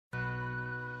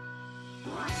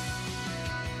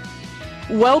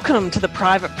Welcome to the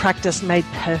Private Practice Made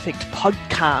Perfect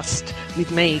podcast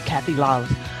with me, Kathy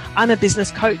Love. I'm a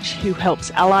business coach who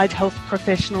helps allied health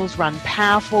professionals run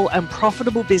powerful and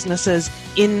profitable businesses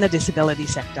in the disability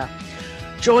sector.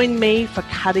 Join me for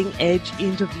cutting-edge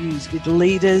interviews with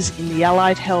leaders in the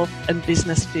allied health and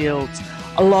business fields,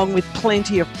 along with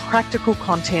plenty of practical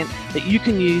content that you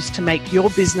can use to make your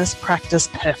business practice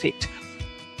perfect.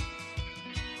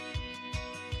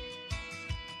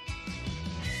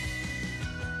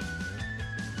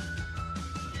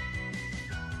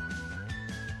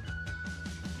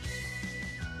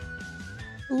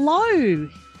 Hello.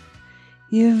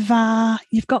 You've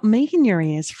got me in your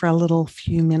ears for a little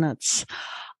few minutes.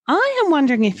 I am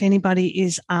wondering if anybody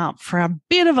is up for a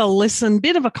bit of a listen,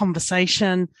 bit of a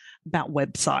conversation about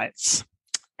websites.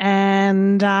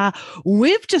 And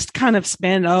we've just kind of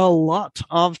spent a lot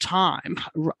of time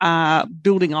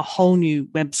building a whole new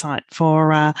website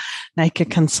for Naked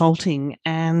Consulting.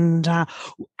 And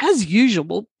as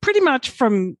usual, pretty much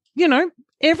from,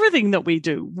 everything that we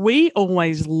do, we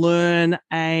always learn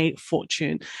a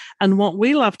fortune. And what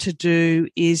we love to do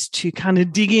is to kind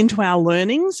of dig into our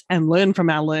learnings and learn from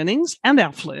our learnings and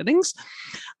our flirtings,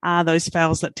 those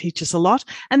fails that teach us a lot,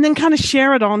 and then kind of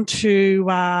share it onto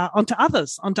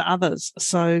others.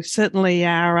 So certainly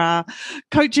our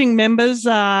coaching members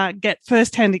get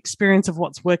firsthand experience of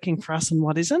what's working for us and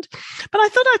what isn't. But I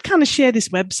thought I'd kind of share this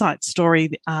website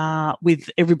story with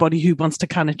everybody who wants to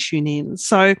kind of tune in.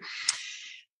 So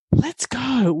let's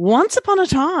go. Once upon a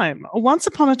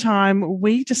time,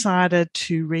 we decided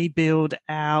to rebuild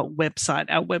our website.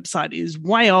 Our website is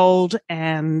way old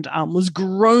and was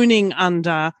groaning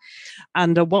under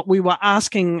what we were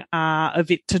asking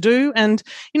of it to do. And,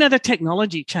 the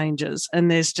technology changes and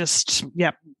there's just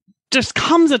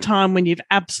comes a time when you've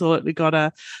absolutely got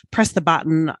to press the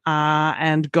button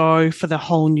and go for the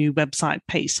whole new website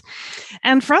piece.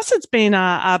 And for us, it's been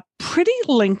a pretty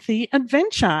lengthy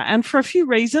adventure, and for a few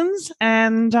reasons.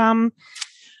 And,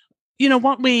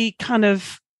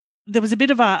 there was a bit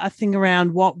of a thing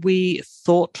around what we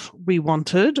thought we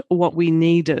wanted, what we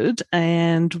needed,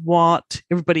 and what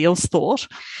everybody else thought,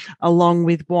 along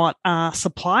with what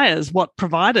suppliers, what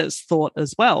providers thought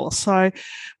as well. So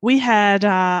we had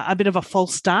a bit of a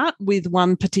false start with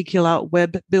one particular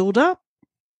web builder.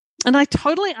 And I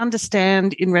totally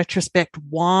understand in retrospect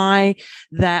why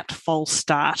that false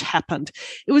start happened.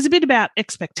 It was a bit about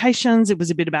expectations. It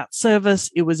was a bit about service.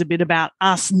 It was a bit about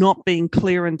us not being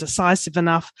clear and decisive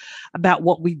enough about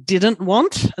what we didn't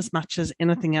want as much as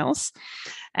anything else.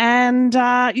 And,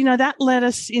 that led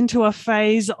us into a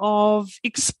phase of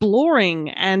exploring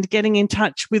and getting in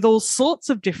touch with all sorts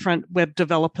of different web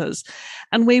developers.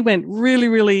 And we went really,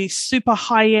 really super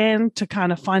high end to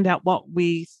kind of find out what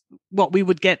we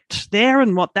would get there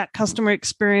and what that customer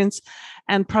experience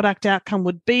and product outcome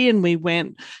would be. And we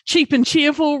went cheap and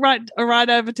cheerful right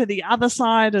over to the other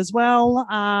side as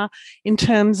well, in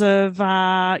terms of,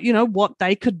 what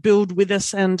they could build with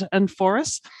us and for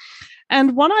us.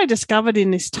 And what I discovered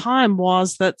in this time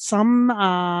was that some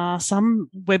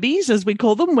webbies, as we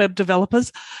call them, web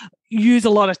developers, use a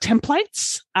lot of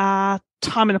templates,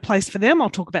 time and a place for them. I'll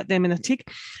talk about them in a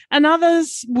tick. And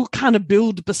others will kind of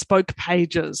build bespoke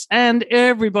pages, and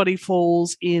everybody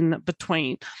falls in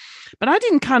between. But I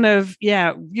didn't kind of,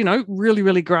 really,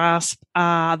 really grasp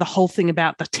the whole thing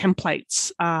about the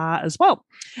templates as well.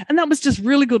 And that was just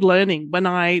really good learning when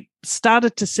I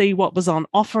started to see what was on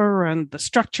offer, and the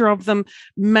structure of them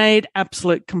made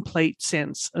absolute complete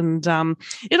sense. And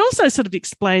it also sort of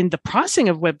explained the pricing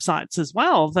of websites as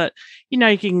well, that,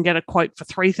 you can get a quote for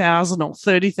 $3,000 or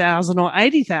 $30,000 or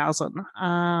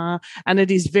 $80,000. And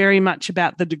it is very much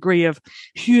about the degree of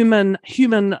human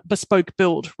bespoke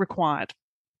build required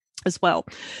as well.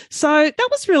 So that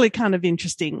was really kind of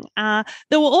interesting. There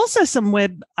were also some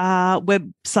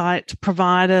website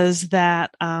providers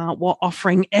that were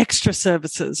offering extra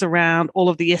services around all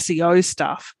of the SEO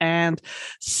stuff. And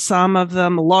a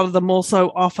lot of them also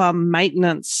offer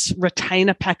maintenance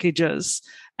retainer packages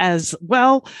as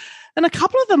well. And a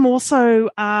couple of them also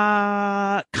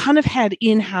kind of had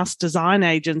in-house design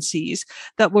agencies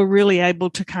that were really able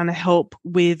to kind of help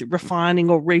with refining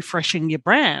or refreshing your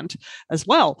brand as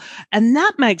well. And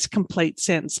that makes complete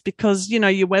sense because,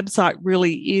 your website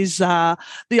really is the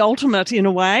ultimate in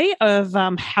a way of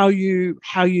how you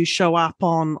show up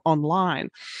online.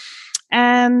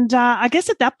 And I guess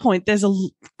at that point,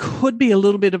 could be a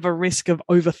little bit of a risk of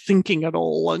overthinking it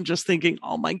all and just thinking,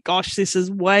 oh my gosh, this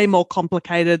is way more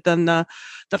complicated than the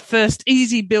first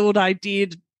easy build I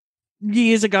did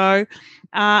years ago.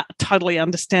 Totally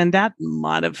understand that.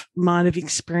 Might have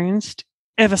experienced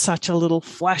ever such a little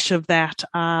flash of that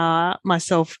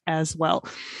myself as well.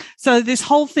 So this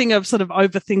whole thing of sort of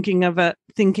overthinking of it,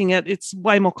 thinking it's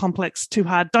way more complex, too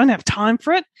hard, don't have time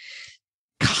for it,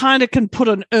 kind of can put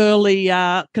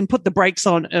the brakes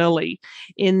on early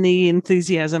in the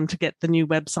enthusiasm to get the new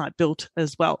website built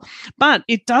as well. But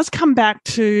it does come back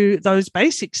to those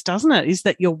basics, doesn't it? Is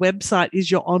that your website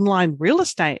is your online real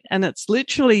estate, and it's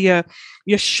literally your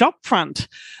shop front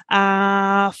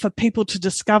for people to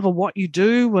discover what you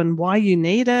do and why you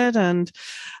need it. And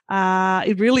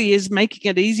it really is making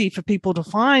it easy for people to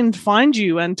find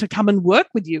you and to come and work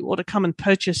with you or to come and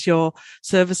purchase your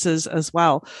services as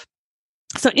well.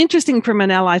 So interesting from an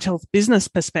allied health business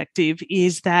perspective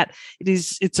is that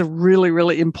it's a really,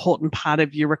 really important part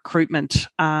of your recruitment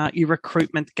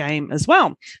game as well,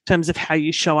 in terms of how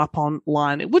you show up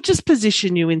online. It would just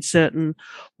position you in certain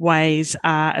ways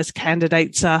as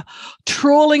candidates are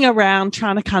trawling around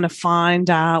trying to kind of find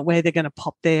where they're going to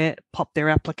pop their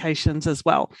applications as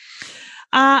well.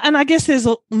 And I guess there's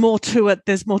more to it.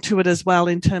 There's more to it as well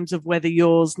in terms of whether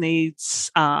yours needs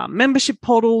membership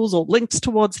portals or links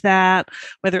towards that,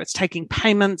 whether it's taking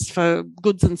payments for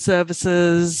goods and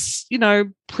services,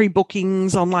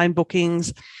 pre-bookings, online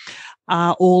bookings,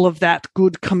 all of that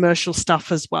good commercial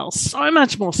stuff as well. So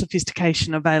much more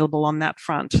sophistication available on that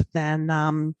front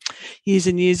than years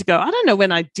and years ago. I don't know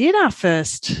when I did our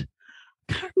first...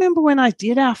 I can't remember when I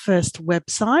did our first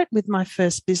website with my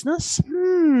first business.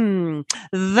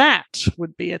 That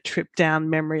would be a trip down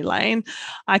memory lane.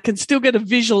 I can still get a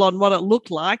visual on what it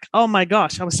looked like. Oh my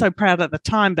gosh, I was so proud at the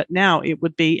time, but now it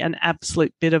would be an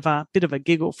absolute bit of a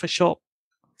giggle for sure.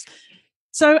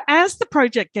 So as the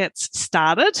project gets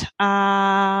started,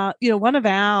 one of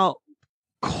our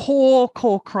core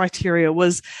criteria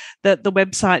was that the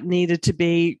website needed to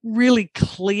be really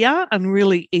clear and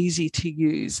really easy to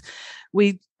use.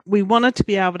 We wanted to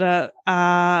be able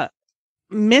to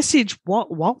message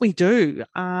what we do,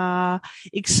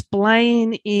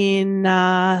 explain in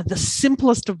the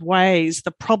simplest of ways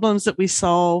the problems that we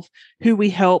solve, who we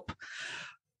help,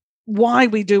 why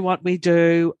we do what we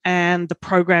do, and the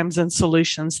programs and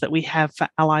solutions that we have for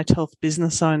allied health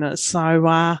business owners. So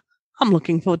I'm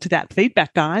looking forward to that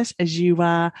feedback, guys, as you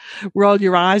roll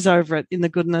your eyes over it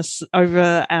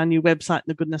over our new website in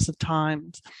the goodness of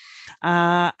times.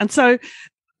 And so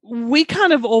we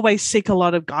kind of always seek a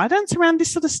lot of guidance around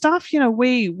this sort of stuff.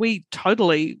 We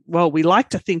like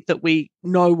to think that we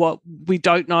know what we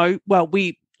don't know. Well,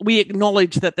 we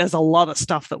acknowledge that there's a lot of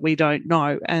stuff that we don't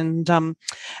know. And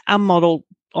our model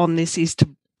on this is to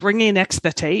bring in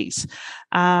expertise.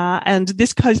 And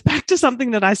this goes back to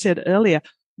something that I said earlier.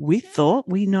 We thought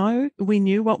we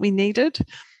knew what we needed.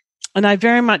 And I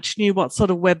very much knew what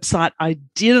sort of website I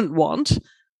didn't want.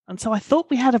 And so I thought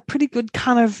we had a pretty good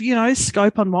kind of,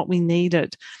 scope on what we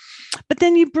needed. But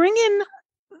then you bring in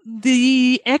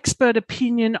the expert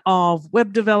opinion of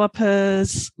web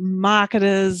developers,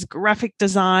 marketers, graphic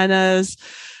designers,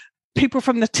 people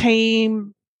from the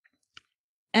team,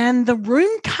 and the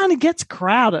room kind of gets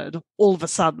crowded all of a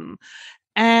sudden.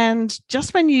 And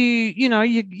just when you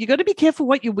got to be careful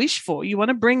what you wish for. You want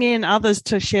to bring in others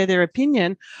to share their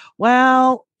opinion.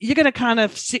 Well, you're going to kind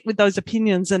of sit with those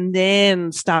opinions and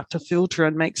then start to filter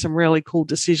and make some really cool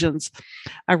decisions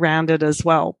around it as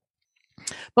well.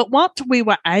 But what we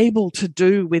were able to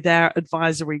do with our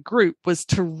advisory group was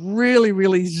to really,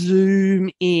 really zoom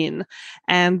in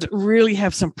and really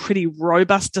have some pretty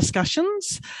robust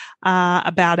discussions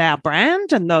about our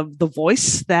brand and the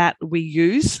voice that we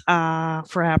use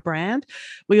for our brand.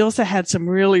 We also had some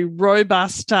really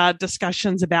robust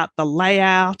discussions about the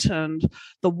layout and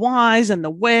the whys and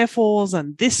the wherefores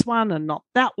and this one and not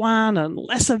that one and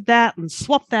less of that and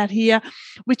swap that here,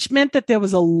 which meant that there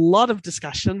was a lot of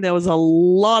discussion. There was a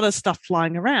lot of stuff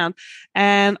flying around.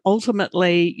 And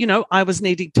ultimately, I was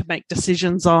needing to make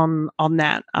decisions on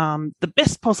that, the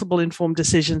best possible informed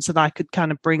decisions that I could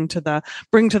kind of bring to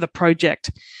the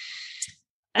project.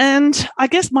 And I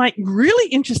guess my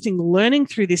really interesting learning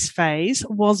through this phase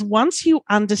was once you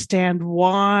understand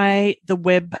why the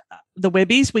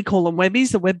webbies, we call them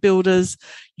webbies, the web builders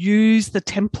use the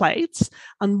templates,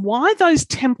 and why those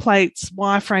templates,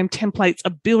 wireframe templates,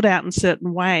 are built out in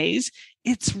certain ways,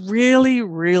 it's really,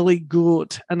 really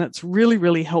good and it's really,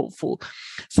 really helpful.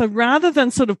 So rather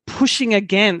than sort of pushing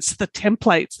against the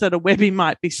templates that a Webby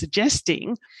might be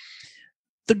suggesting,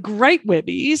 the great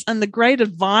Webbies and the great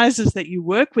advisors that you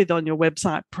work with on your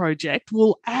website project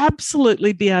will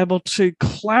absolutely be able to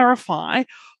clarify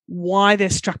why they're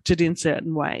structured in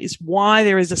certain ways, why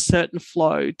there is a certain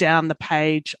flow down the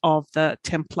page of the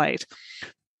template.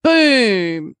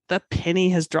 Boom, the penny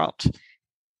has dropped.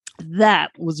 That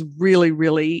was really,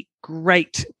 really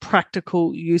great,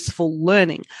 practical, useful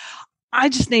learning. I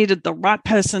just needed the right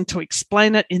person to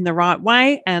explain it in the right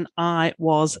way, and I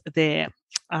was there.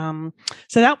 So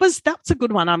that's a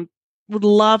good one. I would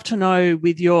love to know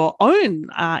with your own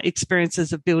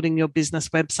experiences of building your business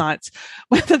websites,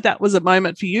 whether that was a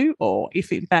moment for you or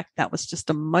if in fact that was just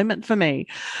a moment for me.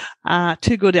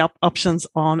 Two good options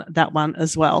on that one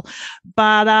as well.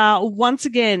 But once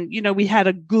again, we had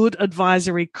a good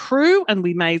advisory crew and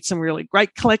we made some really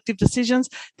great collective decisions.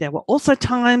 There were also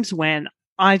times when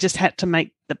I just had to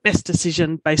make the best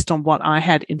decision based on what I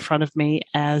had in front of me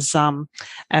as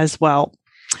well.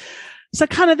 So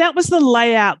kind of that was the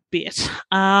layout bit.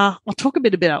 I'll talk a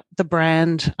bit about the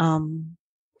brand,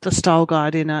 the style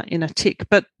guide in a tick,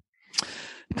 but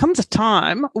there comes a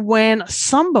time when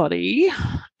somebody,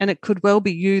 and it could well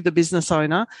be you, the business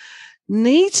owner,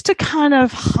 needs to kind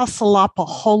of hustle up a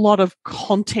whole lot of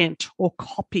content or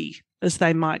copy, as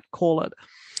they might call it.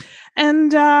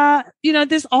 And,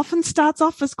 this often starts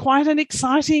off as quite an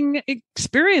exciting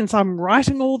experience. I'm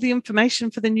writing all the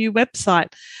information for the new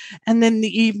website. And then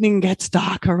the evening gets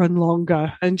darker and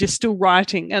longer and you're still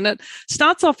writing. And it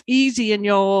starts off easy and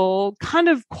you're kind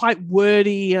of quite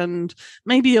wordy and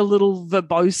maybe a little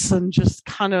verbose and just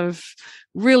kind of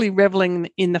really reveling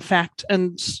in the fact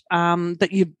and that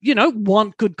you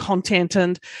want good content.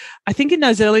 And I think in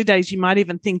those early days, you might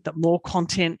even think that more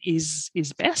content is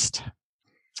best.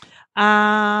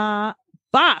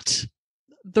 But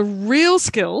the real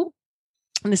skill,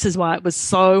 and this is why it was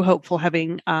so helpful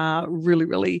having really,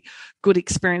 really good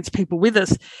experienced people with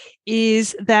us,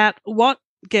 is that what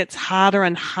gets harder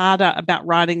and harder about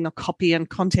writing the copy and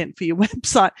content for your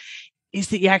website is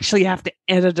that you actually have to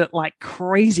edit it like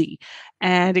crazy.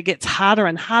 And it gets harder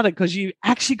and harder because you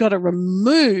actually got to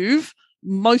remove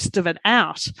most of it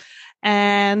out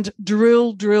and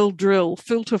drill,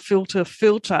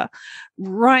 filter,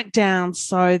 right down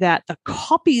so that the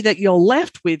copy that you're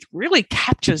left with really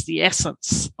captures the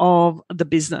essence of the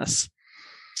business.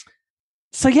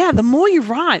 So yeah, the more you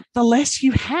write, the less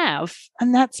you have,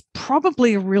 and that's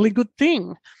probably a really good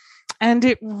thing. And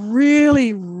it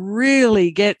really,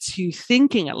 really gets you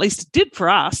thinking, at least it did for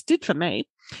us, did for me,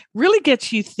 really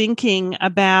gets you thinking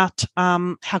about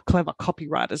how clever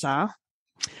copywriters are.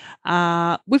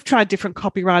 We've tried different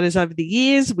copywriters over the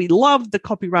years. We love the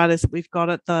copywriters that we've got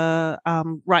at the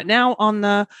right now on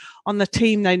the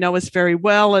team. They know us very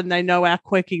well and they know our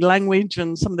quirky language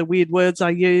and some of the weird words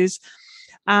I use.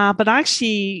 But I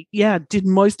actually, did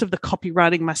most of the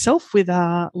copywriting myself with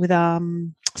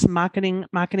some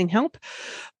marketing help.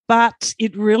 But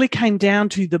it really came down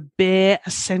to the bare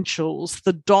essentials,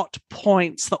 the dot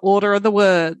points, the order of the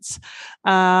words,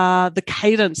 the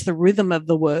cadence, the rhythm of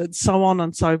the words, so on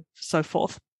and so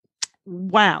forth.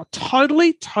 Wow,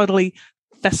 totally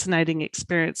fascinating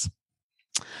experience.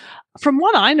 From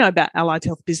what I know about allied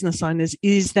health business owners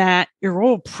is that you're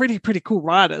all pretty cool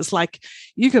writers. Like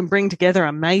you can bring together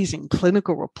amazing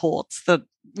clinical reports that,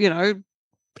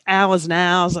 hours and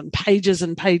hours and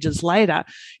pages later,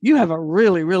 you have a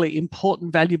really, really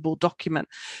important, valuable document.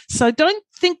 So don't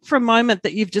think for a moment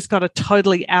that you've just got to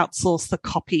totally outsource the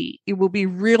copy. It will be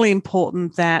really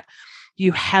important that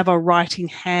you have a writing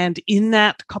hand in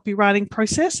that copywriting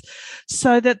process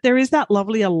so that there is that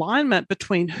lovely alignment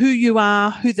between who you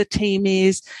are, who the team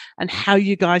is, and how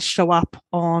you guys show up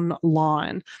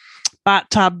online.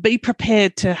 But be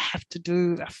prepared to have to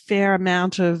do a fair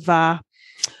amount of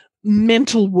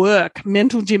mental work,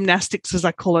 mental gymnastics, as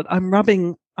I call it. I'm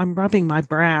rubbing my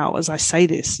brow as I say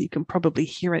this. You can probably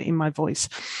hear it in my voice.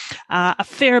 A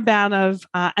fair amount of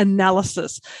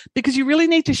analysis because you really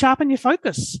need to sharpen your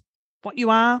focus. What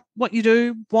you are, what you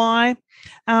do, why,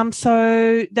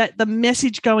 so that the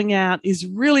message going out is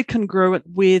really congruent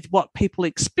with what people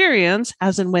experience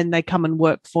as and when they come and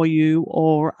work for you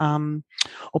or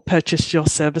purchase your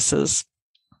services.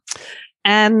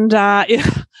 And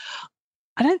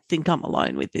I don't think I'm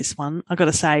alone with this one. I've got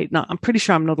to say, no, I'm pretty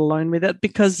sure I'm not alone with it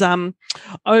because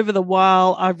over the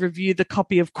while, I've reviewed the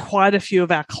copy of quite a few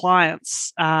of our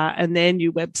clients and their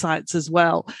new websites as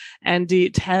well. And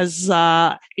it has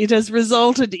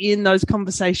resulted in those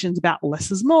conversations about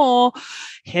less is more,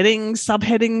 headings,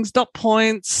 subheadings, dot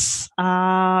points,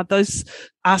 those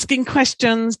asking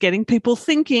questions, getting people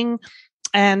thinking.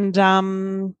 And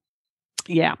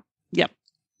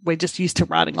we're just used to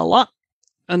writing a lot.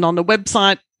 And on the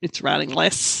website, it's writing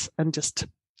less and just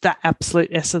the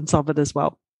absolute essence of it as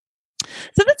well.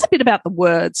 So that's a bit about the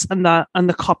words and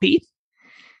the copy,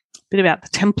 a bit about the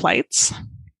templates.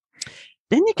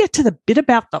 Then you get to the bit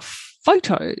about the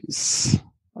photos.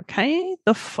 Okay,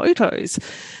 the photos.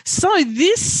 So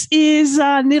this is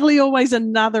nearly always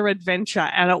another adventure,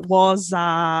 and it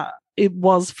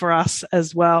was for us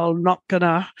as well. Not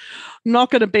gonna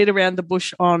beat around the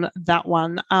bush on that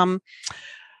one.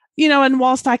 And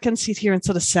whilst I can sit here and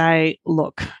sort of say,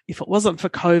 look, if it wasn't for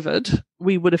COVID,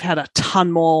 we would have had a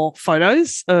ton more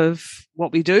photos of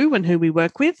what we do and who we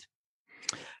work with.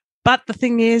 But the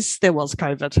thing is, there was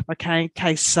COVID, okay? In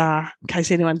case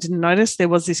anyone didn't notice, there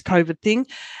was this COVID thing.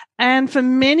 And for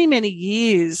many, many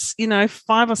years,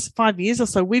 5 years or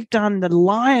so, we've done the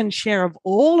lion's share of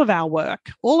all of our work.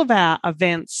 All of our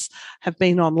events have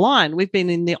been online. We've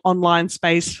been in the online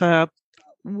space for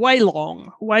way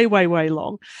long, way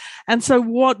long. And so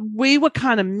what we were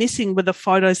kind of missing were the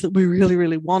photos that we really,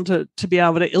 really wanted to be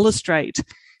able to illustrate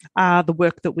the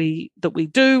work that we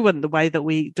do and the way that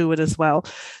we do it as well.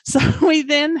 So we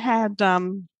then had a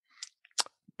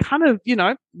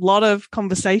lot of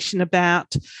conversation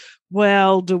about,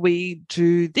 well, do we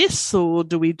do this or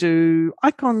do we do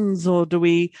icons or do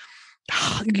we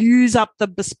use up the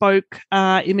bespoke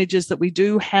images that we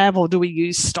do have, or do we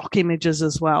use stock images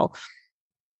as well?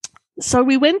 So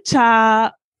we went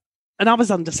and I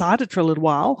was undecided for a little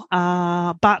while,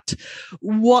 but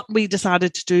what we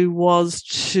decided to do was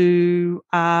to,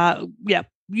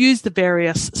 use the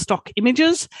various stock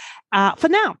images for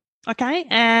now, okay?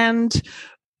 And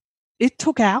it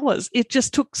took hours. It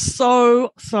just took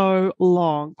so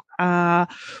long.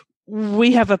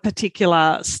 We have a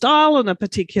particular style and a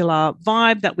particular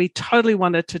vibe that we totally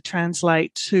wanted to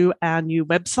translate to our new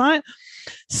website.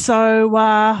 So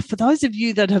for those of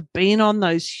you that have been on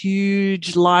those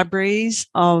huge libraries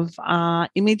of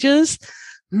images,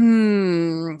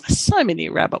 so many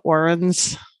rabbit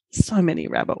warrens.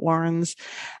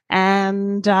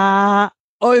 And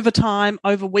over time,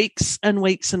 over weeks and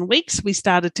weeks and weeks, we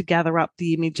started to gather up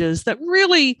the images that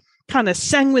really kind of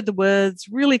sang with the words,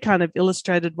 really kind of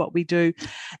illustrated what we do.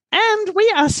 And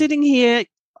we are sitting here,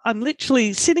 I'm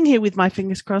literally sitting here with my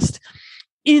fingers crossed.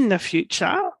 In the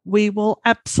future, we will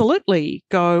absolutely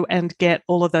go and get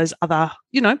all of those other,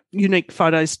 unique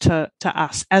photos to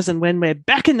us as and when we're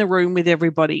back in the room with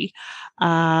everybody,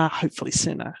 hopefully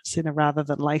sooner rather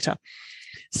than later.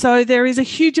 So there is a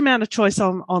huge amount of choice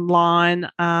online,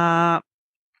 and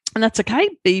that's okay.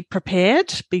 Be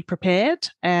prepared,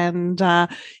 and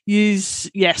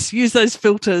use those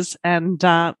filters and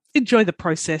enjoy the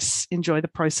process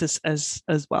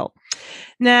as well.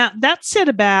 Now, that said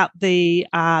about the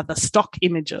stock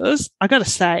images, I got to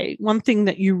say, one thing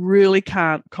that you really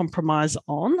can't compromise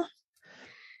on,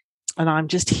 and I'm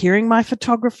just hearing my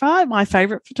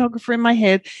favorite photographer in my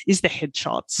head, is the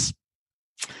headshots.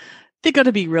 They've got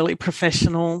to be really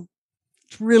professional.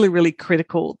 It's really, really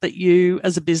critical that you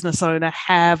as a business owner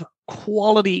have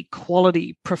quality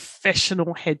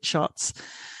professional headshots.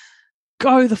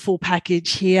 Go the full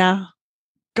package here.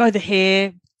 Go the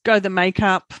hair, go the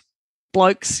makeup.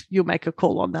 Blokes, you'll make a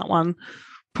call on that one.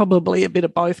 Probably a bit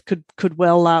of both could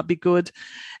well be good.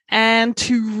 And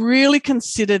to really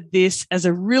consider this as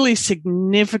a really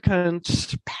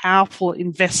significant, powerful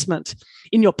investment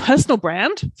in your personal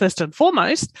brand, first and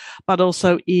foremost, but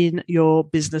also in your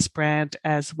business brand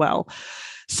as well.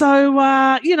 So,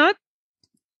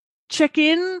 check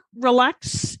in,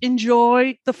 relax,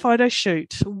 enjoy the photo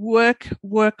shoot, work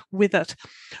with it.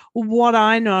 What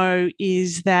I know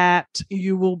is that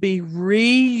you will be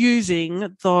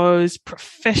reusing those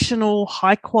professional,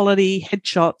 high quality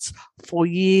headshots for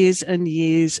years and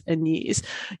years and years.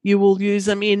 You will use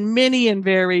them in many and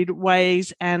varied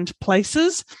ways and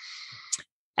places.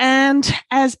 And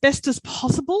as best as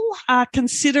possible,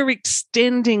 consider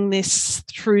extending this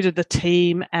through to the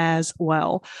team as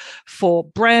well for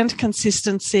brand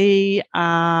consistency,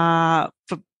 for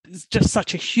just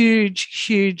such a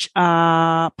huge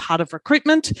part of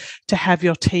recruitment to have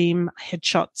your team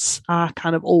headshots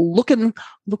kind of all looking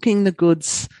the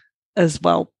goods as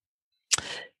well.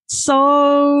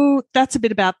 So that's a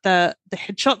bit about the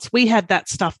headshots. We had that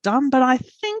stuff done, but I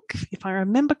think, if I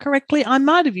remember correctly, I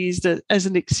might have used it as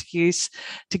an excuse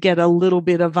to get a little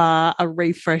bit of a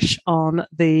refresh on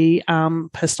the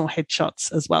personal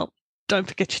headshots as well. Don't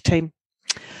forget your team.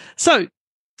 So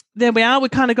there we are. We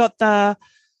kind of got the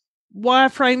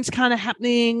wireframes kind of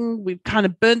happening. We've kind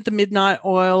of burnt the midnight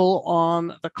oil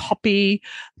on the copy,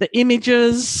 the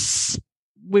images.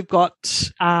 We've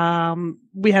got,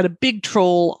 we had a big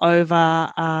trawl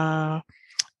over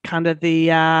kind of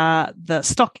the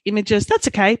stock images. That's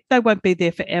okay. They won't be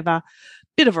there forever.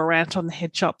 Bit of a rant on the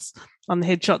headshots. on the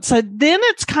headshot. So then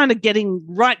it's kind of getting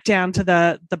right down to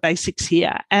the basics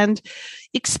here, and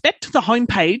expect the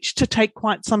homepage to take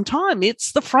quite some time.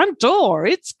 It's the front door.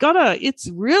 It's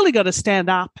really got to stand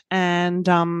up and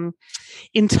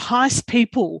entice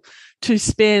people to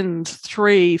spend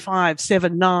 3, 5,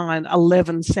 7, 9,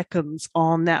 11 seconds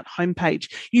on that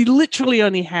homepage. You literally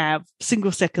only have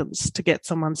single seconds to get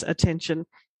someone's attention.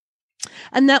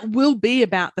 And that will be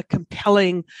about the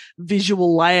compelling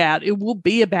visual layout. It will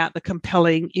be about the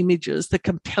compelling images, the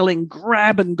compelling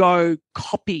grab and go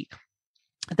copy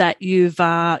that you've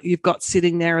got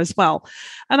sitting there as well.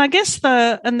 And I guess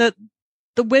the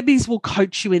webbies will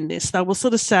coach you in this. They will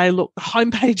sort of say, look, the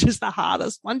homepage is the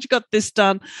hardest. Once you got this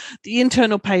done, the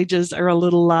internal pages are a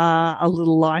little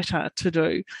lighter to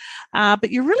do.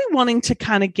 But you're really wanting to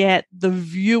kind of get the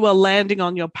viewer landing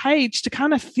on your page to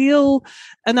kind of feel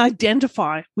and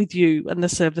identify with you and the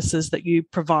services that you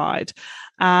provide.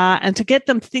 And to get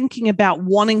them thinking about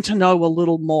wanting to know a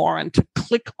little more and to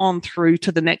click on through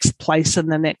to the next place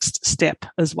and the next step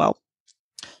as well.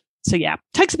 So yeah,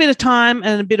 takes a bit of time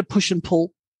and a bit of push and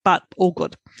pull, but all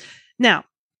good. Now,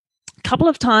 a couple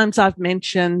of times I've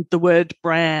mentioned the word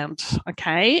brand,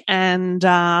 okay? And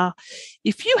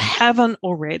if you haven't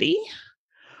already,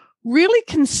 really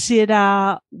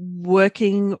consider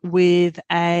working with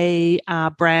a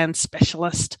brand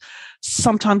specialist.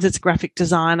 Sometimes it's graphic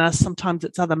designer, sometimes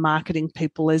it's other marketing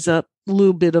people. There's a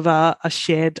little bit of a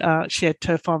shared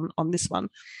turf on this one.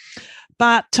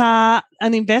 But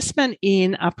an investment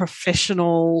in a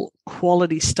professional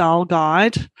quality style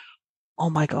guide, oh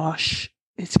my gosh,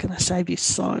 it's going to save you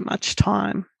so much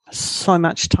time.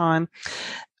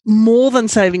 More than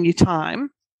saving you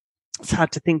time. It's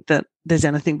hard to think that there's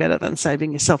anything better than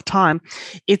saving yourself time.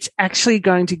 It's actually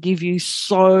going to give you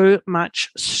so much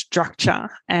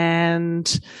structure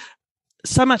and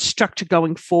so much structure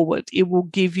going forward. It will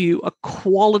give you a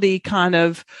quality kind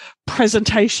of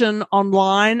presentation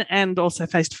online and also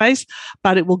face-to-face,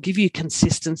 but it will give you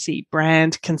consistency,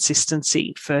 brand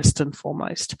consistency first and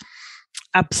foremost.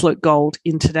 Absolute gold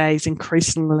in today's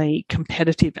increasingly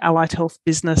competitive allied health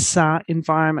business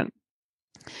environment.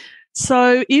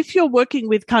 So if you're working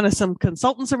with kind of some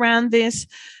consultants around this,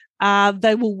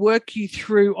 they will work you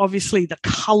through obviously the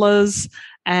colors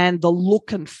and the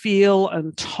look and feel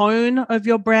and tone of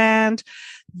your brand.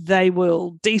 They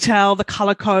will detail the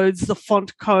color codes, the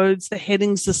font codes, the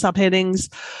headings, the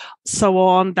subheadings, so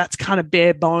on. That's kind of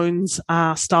bare bones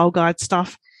style guide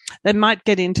stuff. They might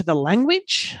get into the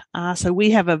language. So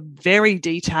we have a very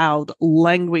detailed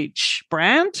language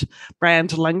brand.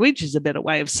 Brand language is a better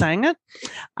way of saying it,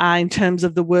 in terms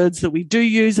of the words that we do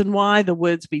use and why, the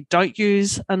words we don't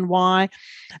use and why.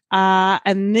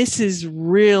 And this is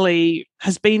really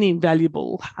has been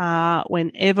invaluable.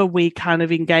 Whenever we kind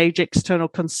of engage external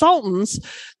consultants,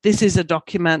 this is a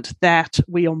document that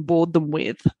we onboard them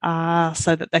with,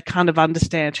 so that they kind of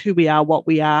understand who we are, what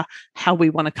we are, how we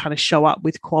want to kind of show up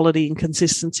with quality and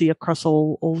consistency across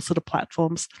all sort of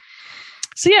platforms.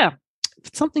 So yeah, if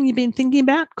it's something you've been thinking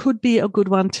about, could be a good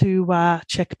one to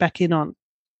check back in on.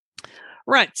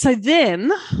 Right. So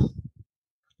then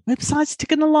website's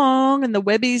ticking along and the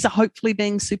webbies are hopefully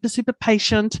being super, super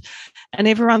patient and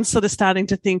everyone's sort of starting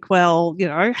to think, well, you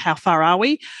know, how far are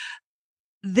we?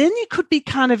 Then you could be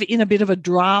kind of in a bit of a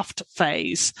draft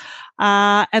phase.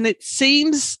 And it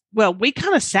seems, well, we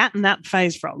kind of sat in that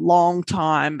phase for a long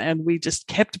time and we just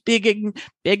kept begging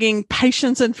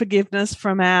patience and forgiveness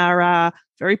from our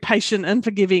very patient and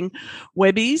forgiving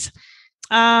webbies.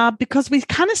 Because we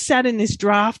kind of sat in this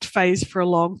draft phase for a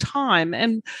long time.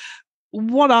 And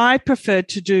what I preferred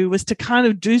to do was to kind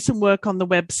of do some work on the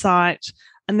website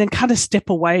and then kind of step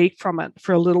away from it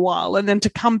for a little while and then to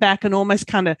come back and almost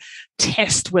kind of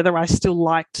test whether I still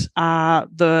liked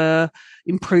the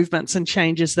improvements and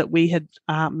changes that we had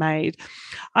made.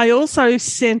 I also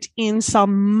sent in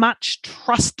some muchly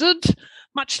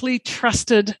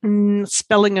trusted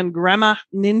spelling and grammar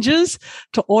ninjas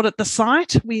to audit the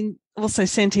site. We also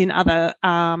sent in other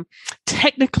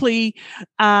technically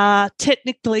obsessive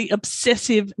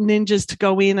ninjas to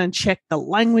go in and check the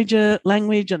language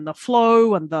and the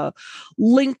flow and the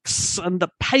links and the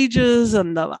pages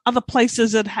and the other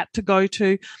places it had to go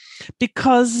to,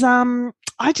 because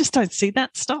I just don't see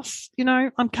that stuff. You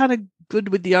know, I'm kind of good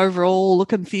with the overall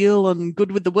look and feel and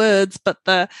good with the words, but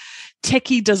the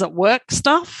techie does it work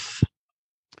stuff,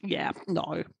 yeah,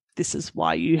 no. This is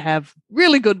why you have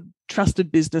really good trusted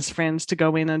business friends to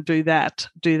go in and do that.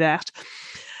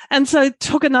 And so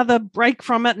took another break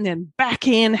from it and then back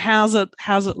in. How's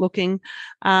it looking?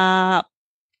 And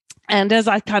as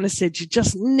I kind of said, you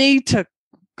just need to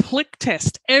click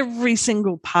test every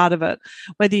single part of it,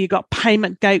 whether you got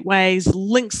payment gateways,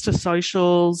 links to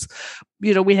socials.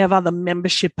 We have other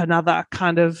membership and other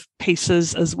kind of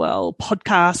pieces as well,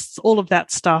 podcasts, all of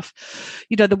that stuff.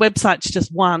 The website's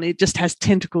just one. It just has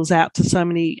tentacles out to so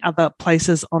many other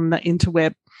places on the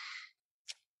interweb.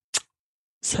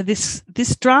 So this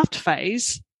draft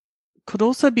phase could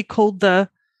also be called the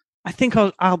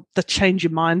change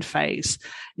your mind phase.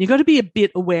 You've got to be a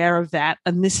bit aware of that.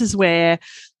 And this is where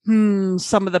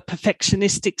some of the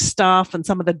perfectionistic stuff and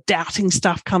some of the doubting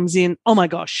stuff comes in. Oh my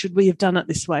gosh, should we have done it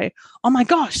this way? Oh my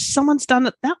gosh, someone's done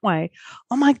it that way.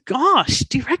 Oh my gosh,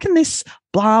 do you reckon this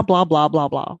blah, blah, blah, blah,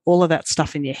 blah, all of that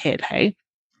stuff in your head, hey?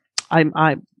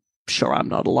 I'm sure I'm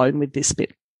not alone with this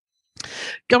bit.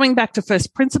 Going back to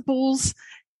first principles,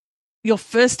 your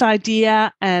first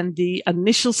idea and the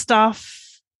initial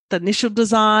stuff, the initial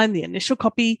design, the initial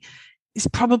copy is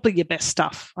probably your best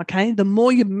stuff, okay? The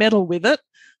more you meddle with it,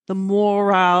 the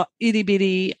more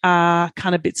itty-bitty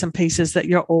kind of bits and pieces that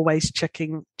you're always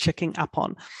checking up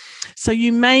on. So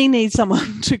you may need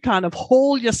someone to kind of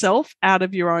haul yourself out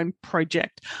of your own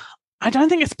project. I don't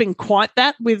think it's been quite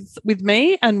that with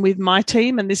me and with my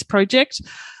team and this project,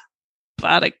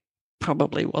 but it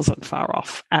probably wasn't far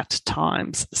off at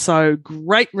times. So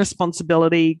great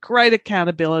responsibility, great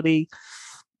accountability.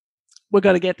 We've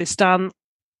got to get this done.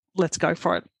 Let's go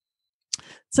for it.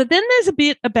 So then there's a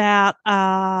bit about,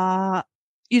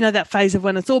 that phase of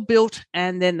when it's all built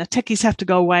and then the techies have to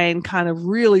go away and kind of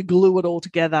really glue it all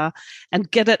together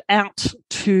and get it out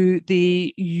to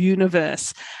the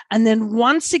universe. And then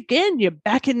once again, you're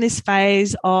back in this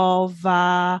phase of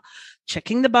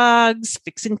checking the bugs,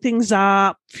 fixing things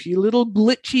up, a few little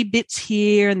glitchy bits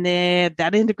here and there.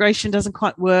 That integration doesn't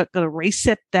quite work. Got to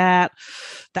reset that.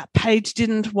 That page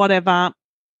didn't, whatever.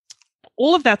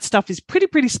 All of that stuff is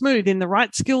pretty smooth in the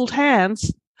right skilled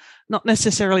hands. Not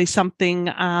necessarily something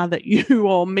that you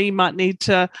or me might need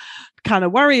to kind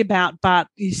of worry about, but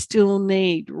you still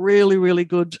need really, really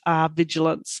good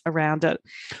vigilance around it.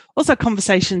 Also,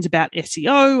 conversations about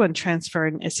SEO and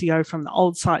transferring SEO from the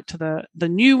old site to the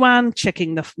new one,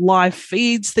 checking the live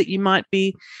feeds that you might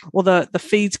be, or the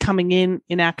feeds coming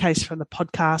in our case, from the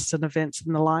podcasts and events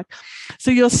and the like.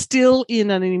 So you're still in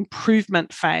an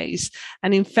improvement phase.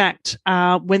 And in fact,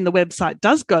 when the website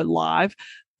does go live,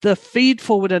 the feed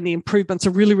forward and the improvements are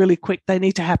really, really quick. They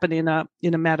need to happen in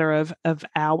a matter of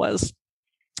hours.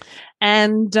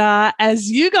 And as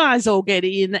you guys all get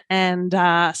in and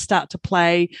start to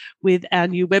play with our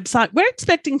new website, we're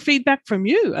expecting feedback from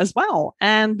you as well,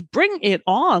 and bring it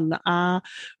on.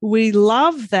 We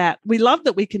love that. We love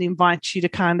that we can invite you to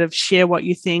kind of share what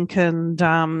you think and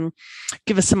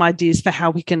give us some ideas for how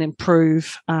we can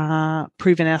improve in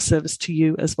our service to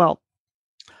you as well.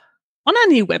 On our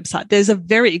new website, there's a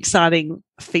very exciting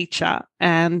feature,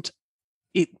 and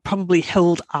it probably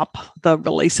held up the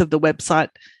release of the website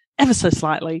ever so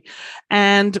slightly.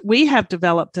 And we have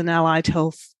developed an allied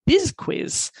health biz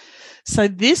quiz. So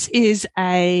this is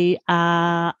a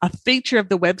feature of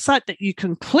the website that you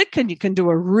can click and you can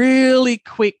do a really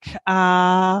quick,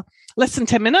 less than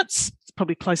 10 minutes. It's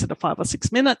probably closer to 5 or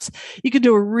 6 minutes. You can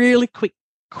do a really quick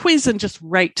quiz and just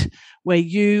rate where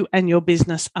you and your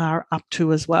business are up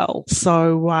to as well.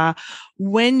 So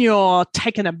when you're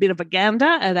taking a bit of a gander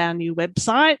at our new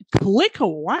website, click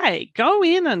away, go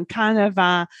in and kind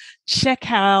of check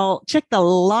the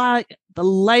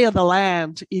lay of the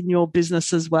land in your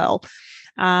business as well.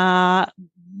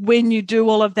 When you do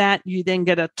all of that, you then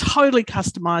get a totally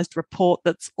customized report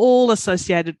that's all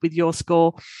associated with your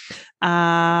score.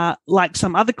 Like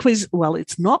some other quiz, well,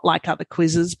 it's not like other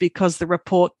quizzes because the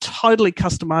report totally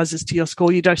customizes to your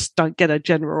score. You just don't get a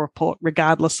general report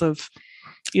regardless of,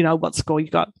 what score you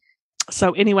got.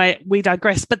 So anyway, we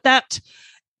digress. But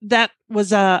that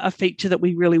was a feature that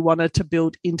we really wanted to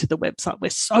build into the website. We're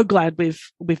so glad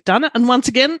we've done it. And once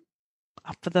again,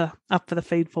 up for the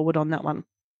feed forward on that one.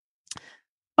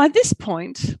 By this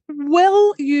point,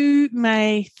 well, you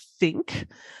may think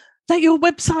that your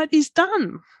website is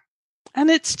done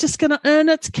and it's just going to earn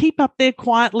its keep up there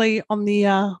quietly on the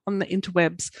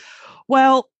interwebs.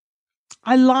 Well,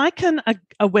 I liken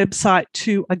a website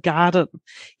to a garden.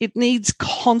 It needs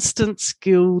constant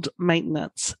skilled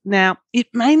maintenance. Now, it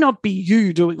may not be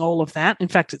you doing all of that. In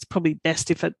fact, it's probably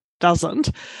best if it doesn't.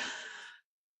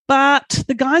 But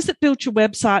the guys that built your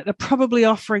website are probably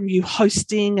offering you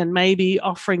hosting and maybe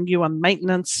offering you a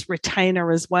maintenance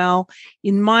retainer as well.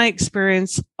 In my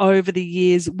experience over the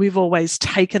years, we've always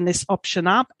taken this option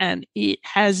up and it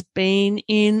has been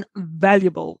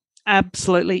invaluable,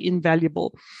 absolutely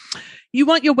invaluable. You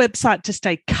want your website to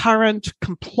stay current,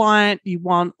 compliant. You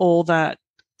want all the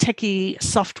techie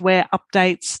software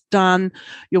updates done.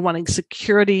 You're wanting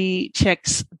security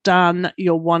checks done.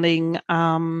 You're wanting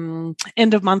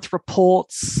end of month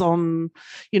reports on,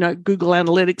 Google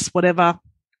Analytics, whatever.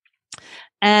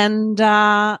 And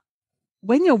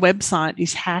when your website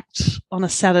is hacked on a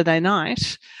Saturday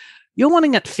night, you're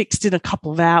wanting it fixed in a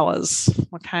couple of hours,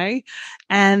 okay?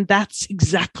 And that's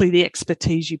exactly the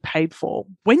expertise you paid for.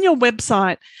 When your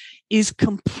website is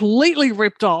completely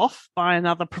ripped off by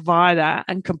another provider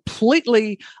and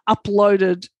completely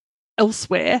uploaded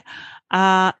elsewhere,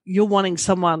 you're wanting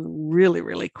someone really,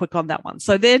 really quick on that one.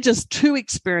 So they're just two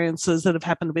experiences that have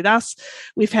happened with us.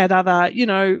 We've had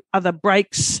other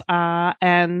breaks,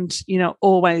 and,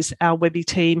 always our Webby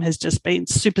team has just been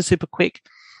super, super quick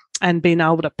and been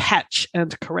able to patch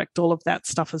and correct all of that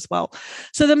stuff as well.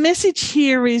 So the message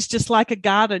here is just like a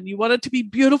garden. You want it to be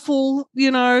beautiful,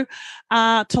 to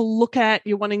look at.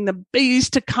 You're wanting the bees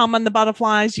to come and the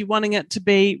butterflies. You're wanting it to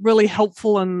be really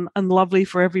helpful and lovely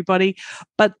for everybody.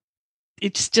 But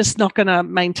it's just not going to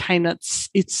maintain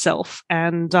itself.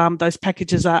 And those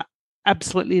packages are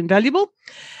absolutely invaluable.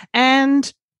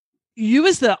 And you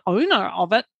as the owner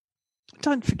of it,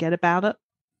 don't forget about it,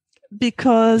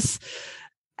 because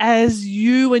as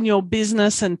you and your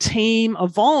business and team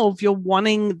evolve, you're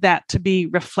wanting that to be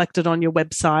reflected on your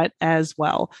website as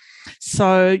well.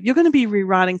 So you're going to be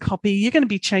rewriting copy. You're going to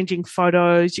be changing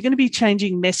photos. You're going to be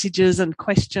changing messages and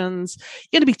questions.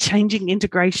 You're going to be changing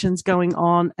integrations going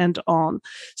on and on.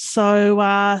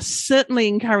 So certainly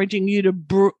encouraging you to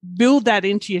build that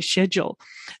into your schedule,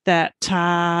 that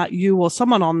you or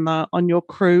someone on your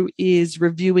crew is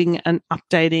reviewing and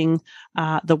updating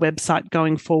the website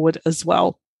going forward as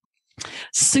well.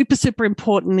 Super, super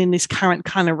important in this current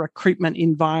kind of recruitment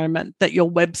environment that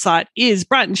your website is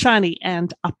bright and shiny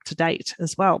and up to date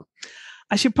as well.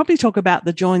 I should probably talk about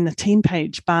the join the team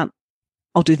page, but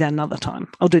I'll do that another time.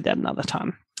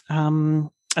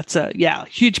 That's a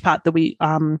huge part that we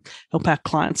help our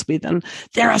clients with. And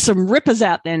there are some rippers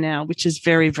out there now, which is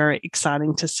very, very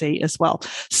exciting to see as well.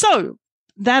 So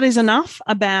that is enough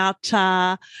about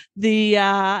the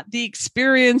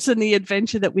experience and the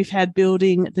adventure that we've had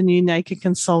building the new Naked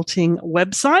Consulting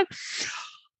website.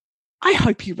 I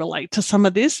hope you relate to some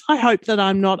of this. I hope that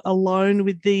I'm not alone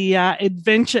with the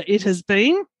adventure it has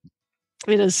been.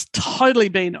 It has totally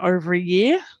been over a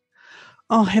year.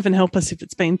 Oh, heaven help us if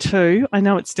it's been 2. I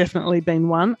know it's definitely been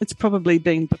 1. It's probably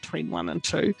been between 1 and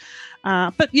 2.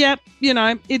 But yeah,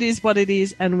 it is what it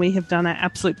is, and we have done our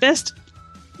absolute best.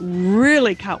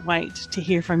 Really can't wait to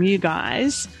hear from you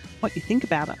guys what you think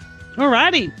about it.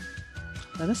 Alrighty,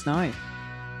 let us know.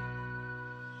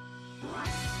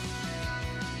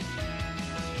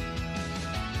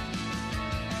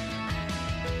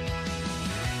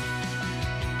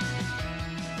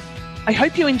 I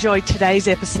hope you enjoyed today's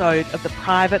episode of the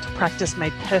Private Practice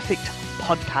Made Perfect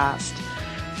podcast.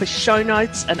 For show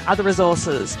notes and other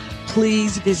resources,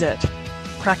 please visit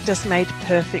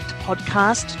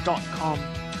practicemadeperfectpodcast.com.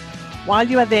 While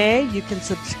you are there, you can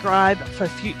subscribe for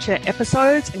future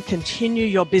episodes and continue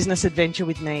your business adventure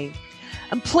with me.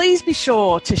 And please be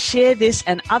sure to share this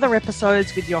and other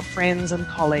episodes with your friends and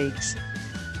colleagues.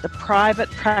 The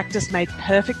Private Practice Made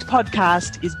Perfect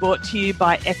podcast is brought to you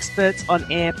by Experts on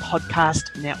Air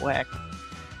Podcast Network.